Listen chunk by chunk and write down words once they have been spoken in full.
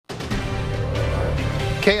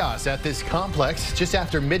Chaos at this complex just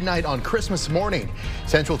after midnight on Christmas morning.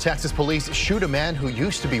 Central Texas police shoot a man who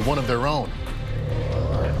used to be one of their own.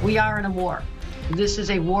 We are in a war. This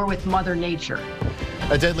is a war with Mother Nature.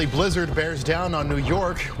 A deadly blizzard bears down on New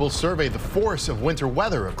York. We'll survey the force of winter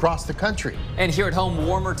weather across the country. And here at home,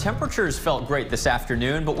 warmer temperatures felt great this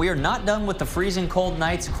afternoon, but we are not done with the freezing cold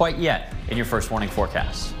nights quite yet. In your first warning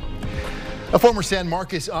forecast. A former San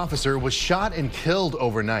Marcos officer was shot and killed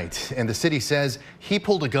overnight, and the city says he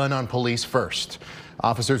pulled a gun on police first.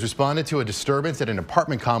 Officers responded to a disturbance at an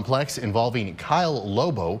apartment complex involving Kyle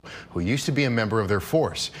Lobo, who used to be a member of their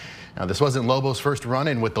force. Now, this wasn't Lobo's first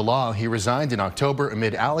run-in with the law. He resigned in October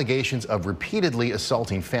amid allegations of repeatedly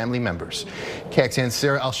assaulting family members. KXAN's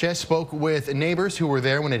Sarah Alshez spoke with neighbors who were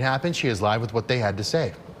there when it happened. She is live with what they had to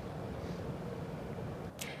say.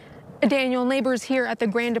 Daniel, neighbors here at the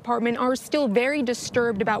Grand Apartment are still very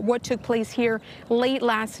disturbed about what took place here late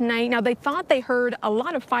last night. Now, they thought they heard a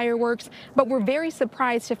lot of fireworks, but were very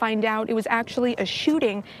surprised to find out it was actually a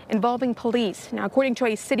shooting involving police. Now, according to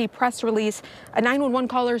a city press release, a 911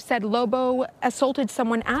 caller said Lobo assaulted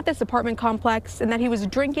someone at this apartment complex and that he was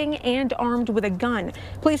drinking and armed with a gun.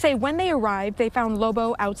 Police say when they arrived, they found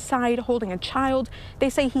Lobo outside holding a child. They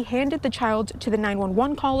say he handed the child to the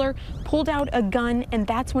 911 caller, pulled out a gun, and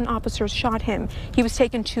that's when officers shot him. He was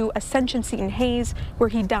taken to Ascension Seton Hayes, where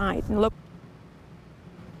he died.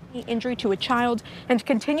 Injury to a child and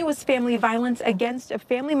continuous family violence against a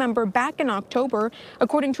family member back in October.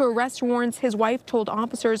 According to arrest warrants, his wife told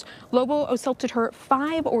officers Lobo assaulted her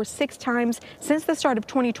 5 or 6 times since the start of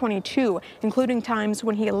 2022, including times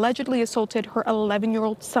when he allegedly assaulted her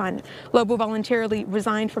 11-year-old son. Lobo voluntarily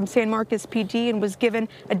resigned from San Marcos PD and was given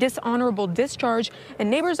a dishonorable discharge,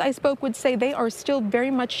 and neighbors I spoke with say they are still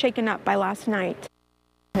very much shaken up by last night.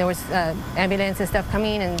 There was ambulance and stuff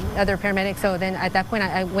coming and other paramedics, so then at that point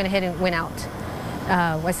I went ahead and went out.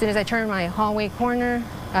 As soon as I turned my hallway corner,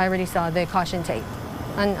 I already saw the caution tape.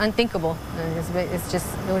 Unthinkable.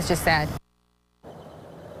 It was just sad.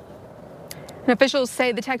 And officials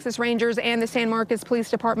say the Texas Rangers and the San Marcos Police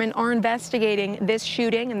Department are investigating this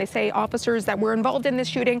shooting, and they say officers that were involved in this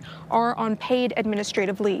shooting are on paid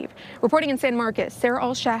administrative leave. Reporting in San Marcos, Sarah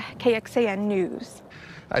Alshez, KXAN News.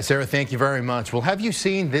 Hi, Sarah, thank you very much. Well, have you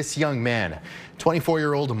seen this young man?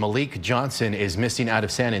 24-year-old Malik Johnson is missing out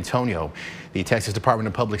of San Antonio. The Texas Department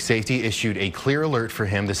of Public Safety issued a clear alert for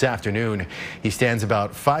him this afternoon. He stands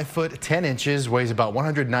about 5 foot 10 inches, weighs about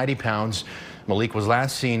 190 pounds. Malik was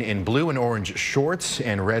last seen in blue and orange shorts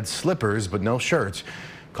and red slippers, but no shirt.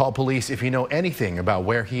 Call police if you know anything about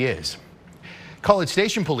where he is. College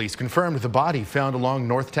Station police confirmed the body found along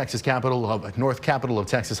North Capitol of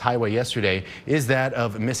Texas Highway yesterday is that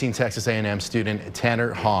of missing Texas A&M student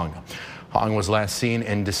Tanner Hong. Hong was last seen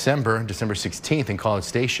in December 16th in College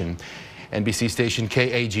Station. NBC station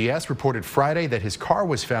KAGS reported Friday that his car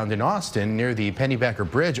was found in Austin near the Pennybacker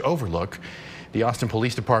Bridge overlook. The Austin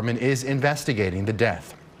Police Department is investigating the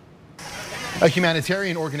death. A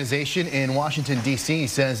humanitarian organization in Washington, D.C.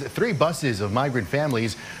 says 3 buses of migrant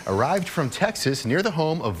families arrived from Texas near the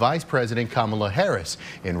home of Vice President Kamala Harris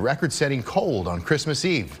in record-setting cold on Christmas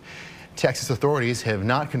Eve. Texas authorities have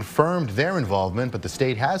not confirmed their involvement, but the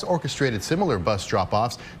state has orchestrated similar bus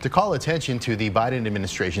drop-offs to call attention to the Biden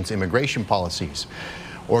administration's immigration policies.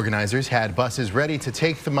 Organizers had buses ready to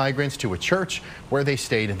take the migrants to a church where they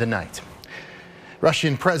stayed the night.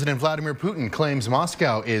 Russian President Vladimir Putin claims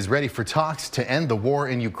Moscow is ready for talks to end the war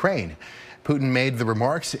in Ukraine. Putin made the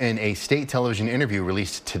remarks in a state television interview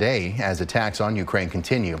released today as attacks on Ukraine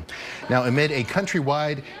continue. Now, amid a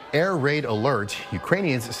countrywide air raid alert,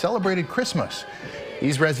 Ukrainians celebrated Christmas.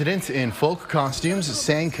 These residents in folk costumes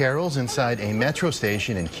sang carols inside a metro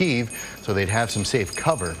station in Kyiv so they'd have some safe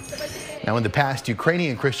cover. Now, in the past,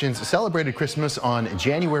 Ukrainian Christians celebrated Christmas on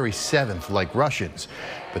January 7th like Russians.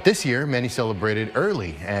 But this year, many celebrated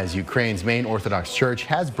early as Ukraine's main Orthodox church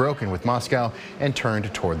has broken with Moscow and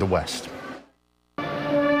turned toward the west.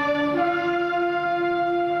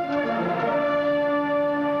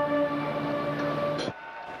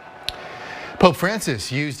 Pope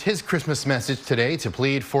Francis used his Christmas message today to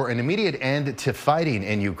plead for an immediate end to fighting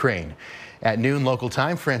in Ukraine. At noon local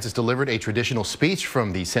time, Francis delivered a traditional speech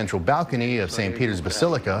from the central balcony of St. Peter's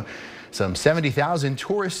Basilica. Some 70,000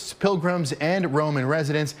 tourists, pilgrims, and Roman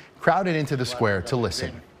residents crowded into the square to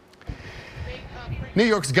listen. New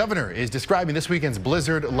York's governor is describing this weekend's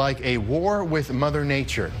blizzard like a war with Mother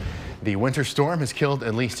Nature. The winter storm has killed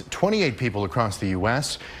at least 28 people across the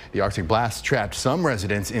U.S. The Arctic blast trapped some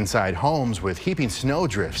residents inside homes with heaping snow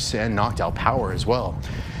drifts and knocked out power as well.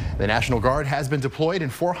 The National Guard has been deployed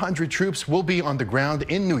and 400 troops will be on the ground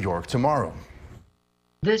in New York tomorrow.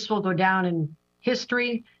 This will go down in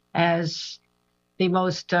history as the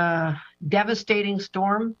most devastating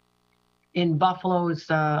storm in Buffalo's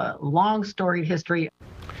long storied history.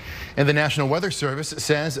 And the National Weather Service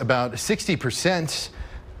says about 60%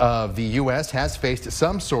 of the U.S. has faced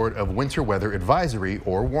some sort of winter weather advisory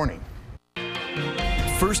or warning.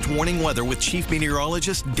 First warning weather with Chief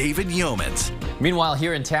Meteorologist David Yeomans. Meanwhile,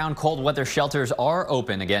 here in town, cold weather shelters are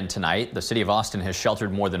open again tonight. The city of Austin has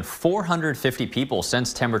sheltered more than 450 people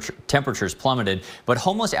since temperatures plummeted. But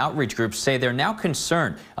homeless outreach groups say they're now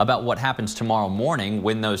concerned about what happens tomorrow morning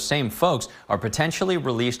when those same folks are potentially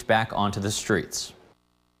released back onto the streets.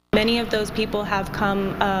 Many of those people have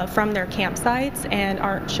come from their campsites and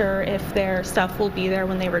aren't sure if their stuff will be there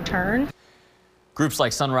when they return. Groups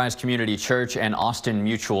like Sunrise Community Church and Austin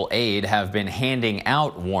Mutual Aid have been handing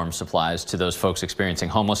out warm supplies to those folks experiencing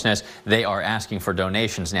homelessness. They are asking for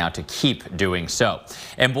donations now to keep doing so.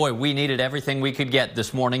 And boy, we needed everything we could get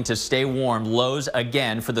this morning to stay warm. Lows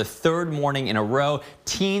again for the third morning in a row.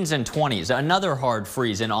 Teens and 20s. Another hard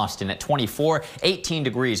freeze in Austin at 24, 18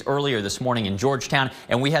 degrees earlier this morning in Georgetown.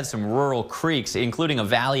 And we had some rural creeks, including a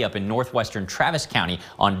valley up in northwestern Travis County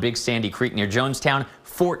on Big Sandy Creek near Jonestown.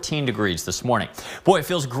 14 degrees this morning. Boy, it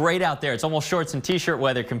feels great out there. It's almost shorts and t-shirt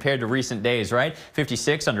weather compared to recent days, right?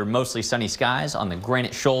 56 under mostly sunny skies on the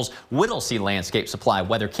Granite Shoals Whittlesey Landscape Supply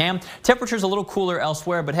weather cam. Temperatures a little cooler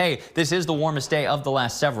elsewhere, but hey, this is the warmest day of the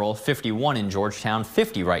last several. 51 in Georgetown,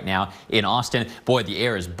 50 right now in Austin. Boy, the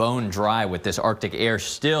air is bone dry with this Arctic air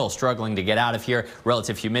still struggling to get out of here.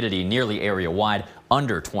 Relative humidity nearly area-wide,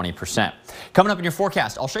 under 20%. Coming up in your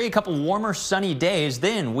forecast, I'll show you a couple warmer, sunny days.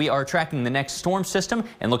 Then we are tracking the next storm system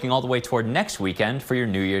and looking all the way toward next weekend for your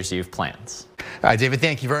New Year's Eve plans. All right, David,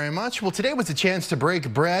 thank you very much. Well, today was a chance to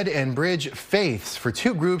break bread and bridge faiths for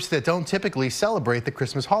two groups that don't typically celebrate the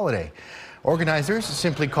Christmas holiday. Organizers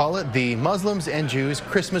simply call it the Muslims and Jews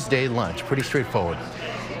Christmas Day lunch. Pretty straightforward.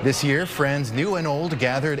 This year, friends new and old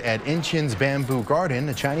gathered at Inchin's Bamboo Garden,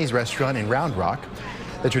 a Chinese restaurant in Round Rock.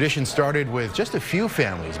 The tradition started with just a few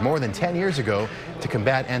families more than 10 years ago to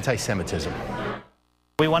combat anti-Semitism.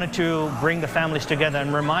 We wanted to bring the families together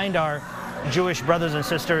and remind our Jewish brothers and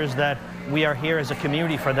sisters that we are here as a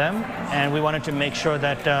community for them, and we wanted to make sure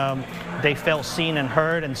that they felt seen and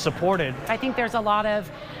heard and supported. I think there's a lot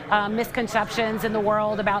of misconceptions in the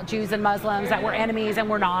world about Jews and Muslims, that we're enemies, and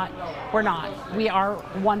we're not. We're not. We are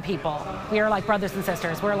one people. We are like brothers and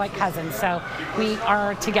sisters. We're like cousins, so we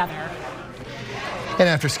are together. And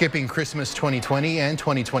after skipping Christmas 2020 and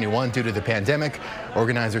 2021 due to the pandemic,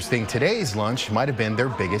 organizers think today's lunch might have been their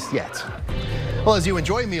biggest yet. Well, as you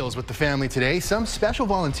enjoy meals with the family today, some special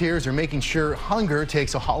volunteers are making sure hunger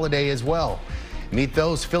takes a holiday as well. Meet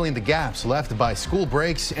those filling the gaps left by school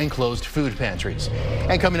breaks and closed food pantries.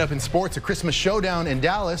 And coming up in sports, a Christmas showdown in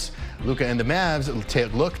Dallas. Luka and the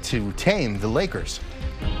Mavs look to tame the Lakers.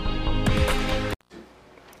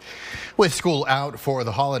 With school out for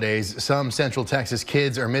the holidays, some Central Texas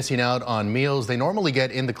kids are missing out on meals they normally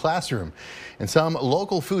get in the classroom. And some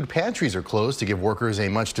local food pantries are closed to give workers a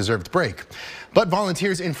much-deserved break. But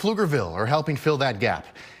volunteers in Pflugerville are helping fill that gap.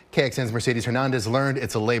 KXAN's Mercedes Hernandez learned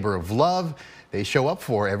it's a labor of love they show up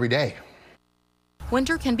for every day.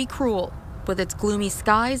 Winter can be cruel, with its gloomy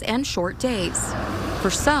skies and short days. For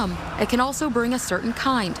some, it can also bring a certain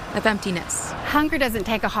kind of emptiness. Hunger doesn't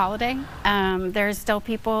take a holiday. There's still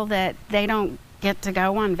people that they don't get to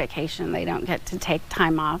go on vacation. They don't get to take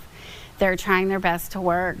time off. They're trying their best to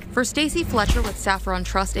work. For Stacy Fletcher with Saffron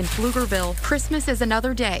Trust in Pflugerville, Christmas is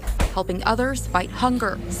another day, helping others fight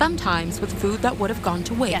hunger, sometimes with food that would have gone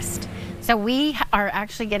to waste. Yes. So we are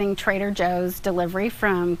actually getting Trader Joe's delivery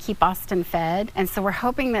from Keep Austin Fed. And so we're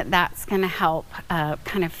hoping that that's going to help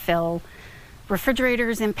kind of fill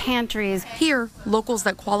refrigerators and pantries. Here, locals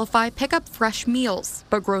that qualify pick up fresh meals,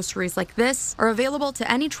 but groceries like this are available to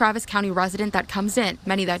any Travis County resident that comes in.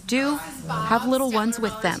 Many that do have little ones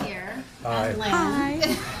with them.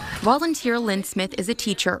 Hi. Volunteer Lynn Smith is a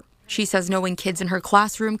teacher. She says knowing kids in her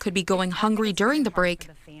classroom could be going hungry during the break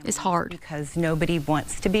is hard. Because nobody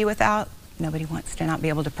wants to be without. Nobody wants to not be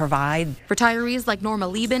able to provide. Retirees like Norma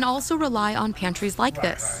Lieben also rely on pantries like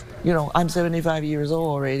this. You know, I'm 75 years old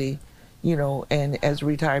already. You know, and as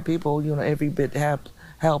retired people, you know, every bit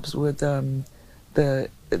helps with the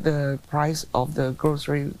price of the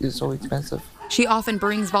grocery is so expensive. She often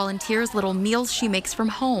brings volunteers little meals she makes from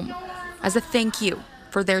home as a thank you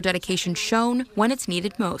for their dedication shown when it's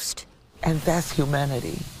needed most. And that's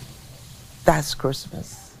humanity. That's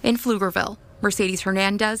Christmas. In Pflugerville, Mercedes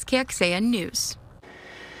Hernandez, KXAN News.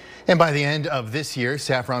 And by the end of this year,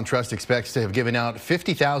 Saffron Trust expects to have given out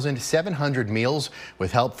 50,700 meals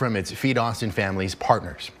with help from its Feed Austin Families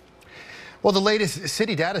partners. Well, the latest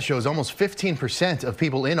city data shows almost 15% of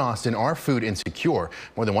people in Austin are food insecure,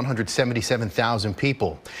 more than 177,000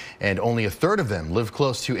 people. And only a third of them live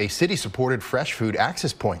close to a city-supported fresh food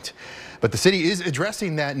access point. But the city is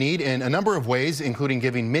addressing that need in a number of ways, including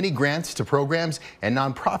giving mini grants to programs and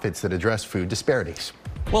nonprofits that address food disparities.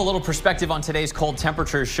 Well, a little perspective on today's cold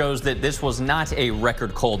temperatures shows that this was not a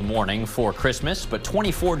record cold morning for Christmas, but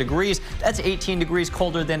 24 degrees. That's 18 degrees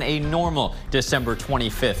colder than a normal December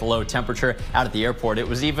 25th low temperature. Out at the airport, it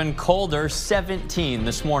was even colder, 17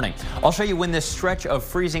 this morning. I'll show you when this stretch of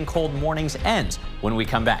freezing cold mornings ends when we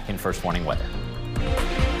come back in First Warning Weather.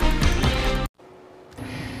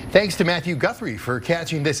 Thanks to Matthew Guthrie for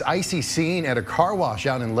catching this icy scene at a car wash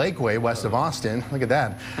out in Lakeway, west of Austin. Look at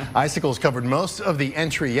that. Icicles covered most of the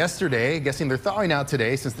entry yesterday. Guessing they're thawing out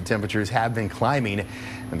today since the temperatures have been climbing.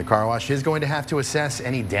 And the car wash is going to have to assess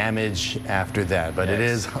any damage after that. But it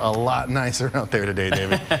is a lot nicer out there today,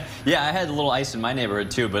 David. Yeah, I had a little ice in my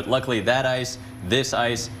neighborhood too, but luckily that ice, this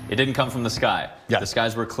ice, it didn't come from the sky. Yeah. The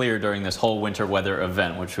skies were clear during this whole winter weather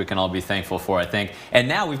event, which we can all be thankful for, I think. And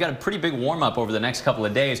now we've got a pretty big warm up over the next couple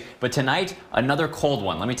of days, but tonight, another cold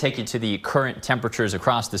one. Let me take you to the current temperatures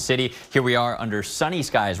across the city. Here we are under sunny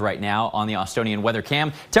skies right now on the Austonian weather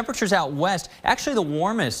cam. Temperatures out west, actually the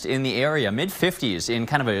warmest in the area, mid-50s in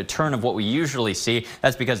kind of a turn of what we usually see.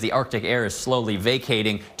 That's because the Arctic air is slowly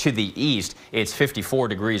vacating to the east. It's 54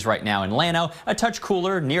 degrees right now in Llano, a touch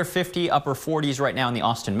cooler, near 50, upper 40s right now in the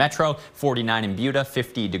Austin Metro, 49 in Buda,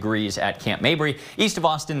 50 degrees at Camp Mabry. East of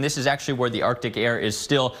Austin, this is actually where the Arctic air is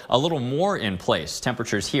still a little more in place.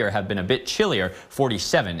 Temperatures here have been a bit chillier,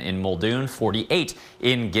 47 in Muldoon, 48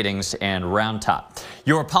 in Giddings and Round Top.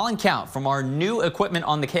 Your pollen count from our new equipment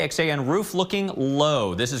on the KXAN roof looking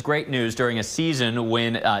low. This is great news during a season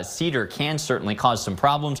when cedar can certainly cause some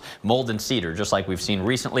problems. Mold and cedar, just like we've seen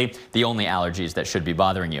recently, the only allergies that should be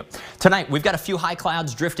bothering you. Tonight, we've got a few high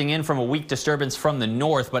clouds drifting in from a weak disturbance from the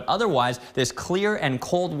north, but otherwise, this clear and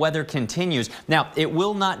cold weather continues. Now, it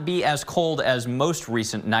will not be as cold as most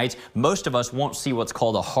recent nights. Most of us won't see what's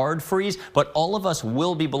called a hard freeze, but all of us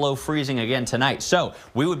will be below freezing again tonight. So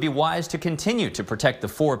we would be wise to continue to protect the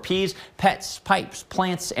 4 Ps, pets, pipes,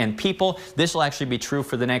 plants, and people. This will actually be true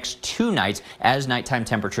for the next 2 nights as nighttime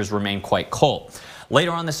temperatures remain quite cold.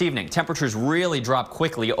 Later on this evening, temperatures really drop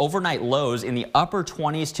quickly. Overnight lows in the upper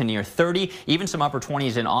 20s to near 30, even some upper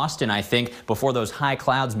 20s in Austin, I think, before those high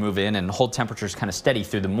clouds move in and hold temperatures kind of steady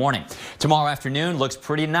through the morning. Tomorrow afternoon looks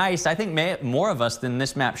pretty nice. I think more of us than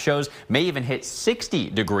this map shows may even hit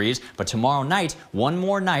 60 degrees. But tomorrow night, one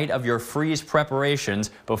more night of your freeze preparations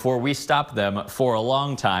before we stop them for a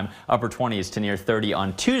long time. Upper 20s to near 30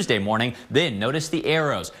 on Tuesday morning. Then notice the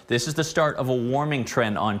arrows. This is the start of a warming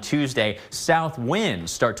trend on Tuesday. South winds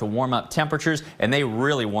start to warm up temperatures, and they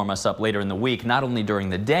really warm us up later in the week, not only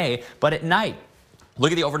during the day, but at night.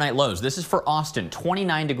 Look at the overnight lows. This is for Austin,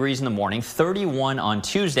 29 degrees in the morning, 31 on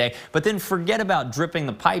Tuesday. But then forget about dripping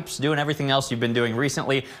the pipes, doing everything else you've been doing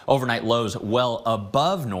recently. Overnight lows well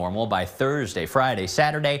above normal by Thursday, Friday,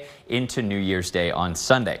 Saturday, into New Year's Day on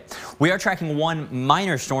Sunday. We are tracking one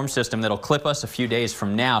minor storm system that'll clip us a few days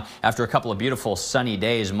from now after a couple of beautiful sunny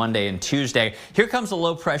days Monday and Tuesday. Here comes the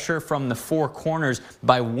low pressure from the 4 corners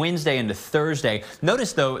by Wednesday into Thursday.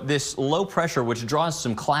 Notice, though, this low pressure, which draws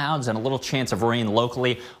some clouds and a little chance of rain locally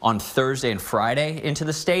on Thursday and Friday into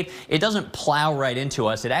the state, it doesn't plow right into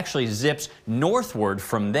us. It actually zips northward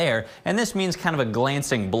from there, and this means kind of a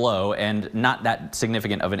glancing blow and not that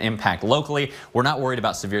significant of an impact locally. We're not worried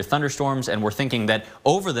about severe thunderstorms, and we're thinking that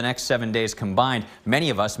over the next 7 days combined, many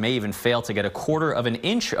of us may even fail to get 1/4 of an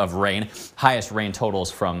inch of rain. Highest rain totals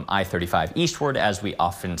from I-35 eastward, as we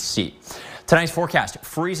often see. Tonight's forecast,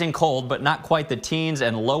 freezing cold, but not quite the teens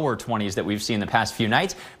and lower 20s that we've seen the past few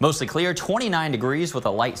nights. Mostly clear, 29 degrees with a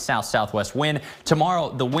light south-southwest wind. Tomorrow,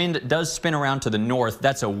 the wind does spin around to the north.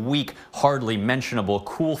 That's a weak, hardly mentionable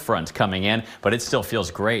cool front coming in, but it still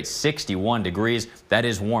feels great. 61 degrees. That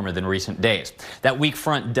is warmer than recent days. That weak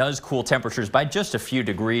front does cool temperatures by just a few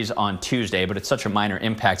degrees on Tuesday, but it's such a minor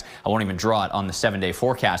impact, I won't even draw it on the 7-day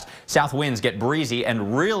forecast. South winds get breezy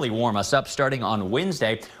and really warm us up starting on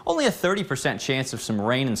Wednesday. Only a 30% chance of some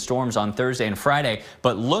rain and storms on Thursday and Friday,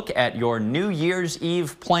 but look at your New Year's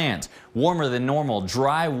Eve plans. Warmer than normal,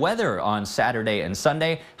 dry weather on Saturday and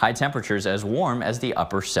Sunday. High temperatures as warm as the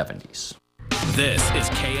upper 70s. This is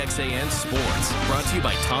KXAN Sports, brought to you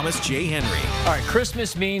by Thomas J. Henry. All right,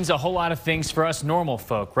 Christmas means a whole lot of things for us normal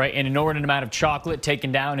folk, right? An inordinate amount of chocolate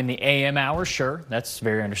taken down in the AM hour, sure, that's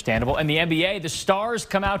very understandable. And the NBA, the stars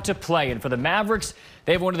come out to play. And for the Mavericks,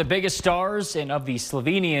 they have one of the biggest stars and of the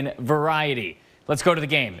Slovenian variety. Let's go to the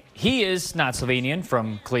game. He is not Slovenian,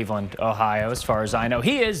 from Cleveland, Ohio, as far as I know.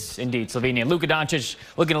 He is indeed Slovenian. Luka Doncic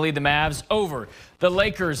looking to lead the Mavs over the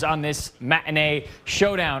Lakers on this matinee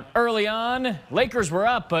showdown. Early on, Lakers were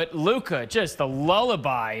up, but Luka just a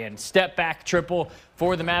lullaby and step back triple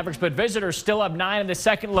for the Mavericks. But visitors still up 9 in the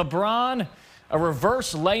second. LeBron, a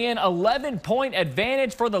reverse lay-in, 11-point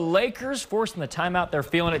advantage for the Lakers, forcing the timeout. They're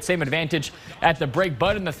feeling it. Same advantage at the break.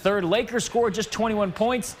 But in the third, Lakers scored just 21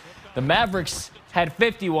 points. The Mavericks had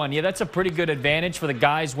 51. Yeah, that's a pretty good advantage for the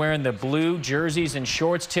guys wearing the blue jerseys and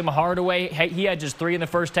shorts. Tim Hardaway, he had just 3 in the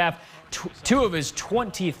first half. 2 of his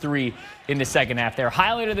 23 in the second half there.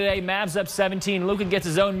 Highlight of the day, Mavs up 17. Luka gets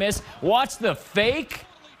his own miss. Watch the fake.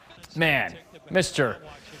 Man, Mr.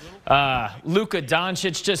 Luka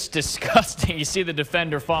Doncic, just disgusting. You see the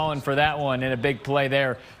defender falling for that one in a big play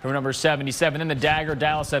there from number 77. Then the dagger,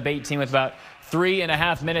 Dallas up 18 with about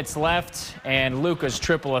 3.5 minutes left, and Luka's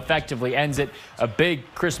triple effectively ends it. A big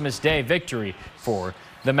Christmas Day victory for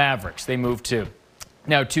the Mavericks. They move to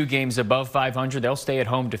now 2 games above 500. They'll stay at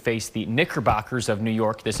home to face the Knickerbockers of New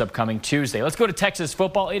York this upcoming Tuesday. Let's go to Texas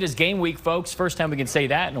football. It is game week, folks. First time we can say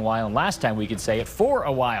that in a while, and last time we could say it for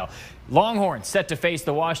a while. Longhorns set to face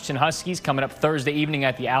the Washington Huskies coming up Thursday evening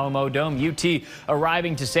at the Alamo Dome. UT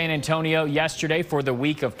arriving to San Antonio yesterday for the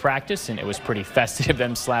week of practice, and it was pretty festive,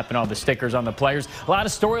 them slapping all the stickers on the players. A lot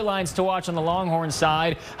of storylines to watch on the Longhorn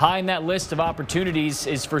side. High in that list of opportunities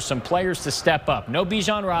is for some players to step up. No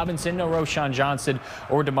Bijan Robinson, no Roshan Johnson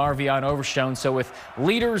or DeMarvion Overshown. So with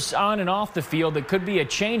leaders on and off the field, it could be a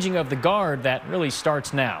changing of the guard that really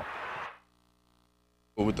starts now.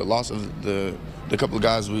 With the loss of the couple of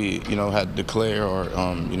guys we had declare or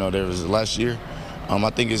there was last year, I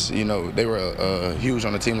think it's they were huge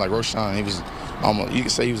on the team. Like Roshan, he was almost, you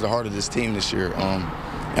could say he was the heart of this team this year.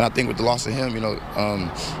 And I think with the loss of him,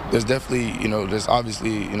 there's definitely there's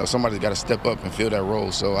obviously somebody's got to step up and fill that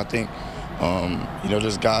role. So I think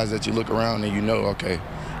there's guys that you look around and okay,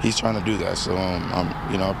 he's trying to do that. So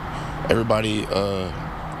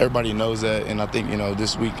everybody knows that, and I think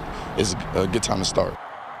this week is a good time to start.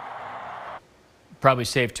 Probably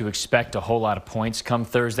safe to expect a whole lot of points come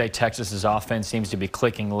Thursday. Texas's offense seems to be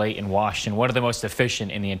clicking late in Washington. One of the most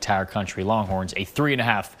efficient in the entire country. Longhorns, a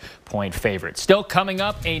 3.5-point favorite. Still coming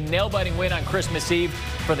up, a nail-biting win on Christmas Eve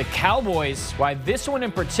for the Cowboys. Why this one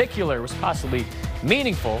in particular was possibly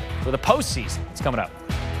meaningful for the postseason. It's coming up.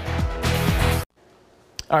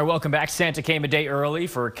 All right, welcome back. Santa came a day early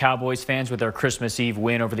for Cowboys fans with their Christmas Eve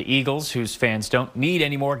win over the Eagles, whose fans don't need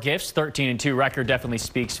any more gifts. 13-2 record definitely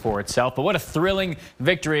speaks for itself. But what a thrilling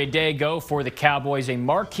victory a day ago for the Cowboys. A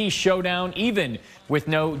marquee showdown, even with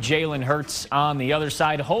no Jalen Hurts on the other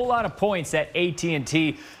side. A whole lot of points at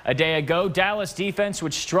AT&T a day ago. Dallas defense,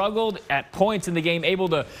 which struggled at points in the game, able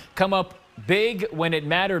to come up big when it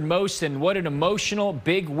mattered most, and what an emotional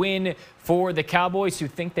big win for the Cowboys, who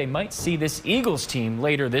think they might see this Eagles team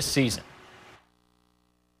later this season.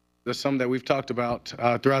 There's something that we've talked about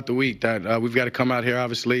throughout the week, that we've got to come out here,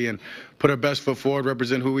 obviously, and put our best foot forward,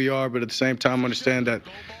 represent who we are, but at the same time understand that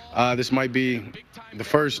this might be the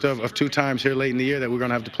first of 2 times here late in the year that we're going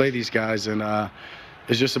to have to play these guys. And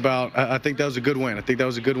it's just about, I think that was a good win. I think that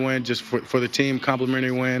was a good win just for the team,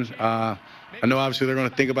 complimentary win. I know obviously they're going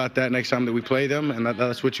to think about that next time that we play them, and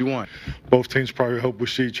that's what you want. Both teams probably hope we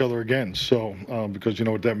see each other again, so because you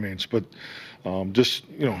know what that means. But just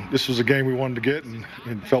this was a game we wanted to get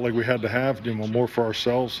and felt like we had to have more for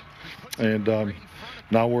ourselves, and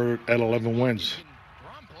now we're at 11 wins.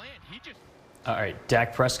 All right,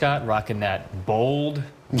 Dak Prescott rocking that bold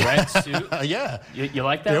red suit. Yeah. You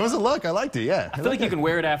like that? It was a look. I liked it, yeah. I feel like you can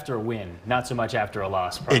wear it after a win, not so much after a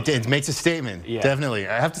loss. It makes a statement, definitely.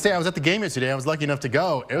 I have to say, I was at the game yesterday. I was lucky enough to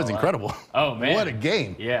go. It was incredible. Oh, man. What a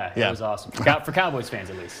game. Yeah, it was awesome. For Cowboys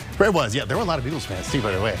fans, at least. It was, yeah. There were a lot of Eagles fans, too,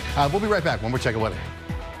 by the way. We'll be right back. One more check of weather.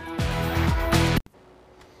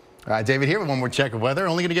 All right, David, here with one more check of weather.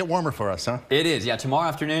 Only going to get warmer for us, huh? It is, yeah. Tomorrow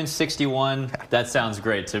afternoon, 61. That sounds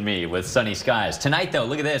great to me with sunny skies. Tonight, though,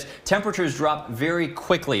 look at this. Temperatures drop very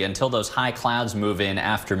quickly until those high clouds move in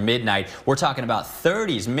after midnight. We're talking about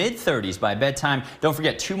 30s, mid-30s by bedtime. Don't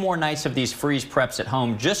forget, 2 more nights of these freeze preps at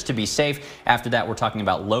home just to be safe. After that, we're talking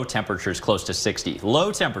about low temperatures close to 60.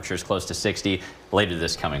 Low temperatures close to 60 later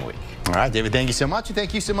this coming week. All right, David, thank you so much. And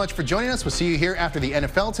thank you so much for joining us. We'll see you here after the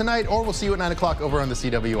NFL tonight, or we'll see you at 9 o'clock over on the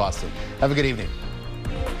CW Austin. Have a good evening.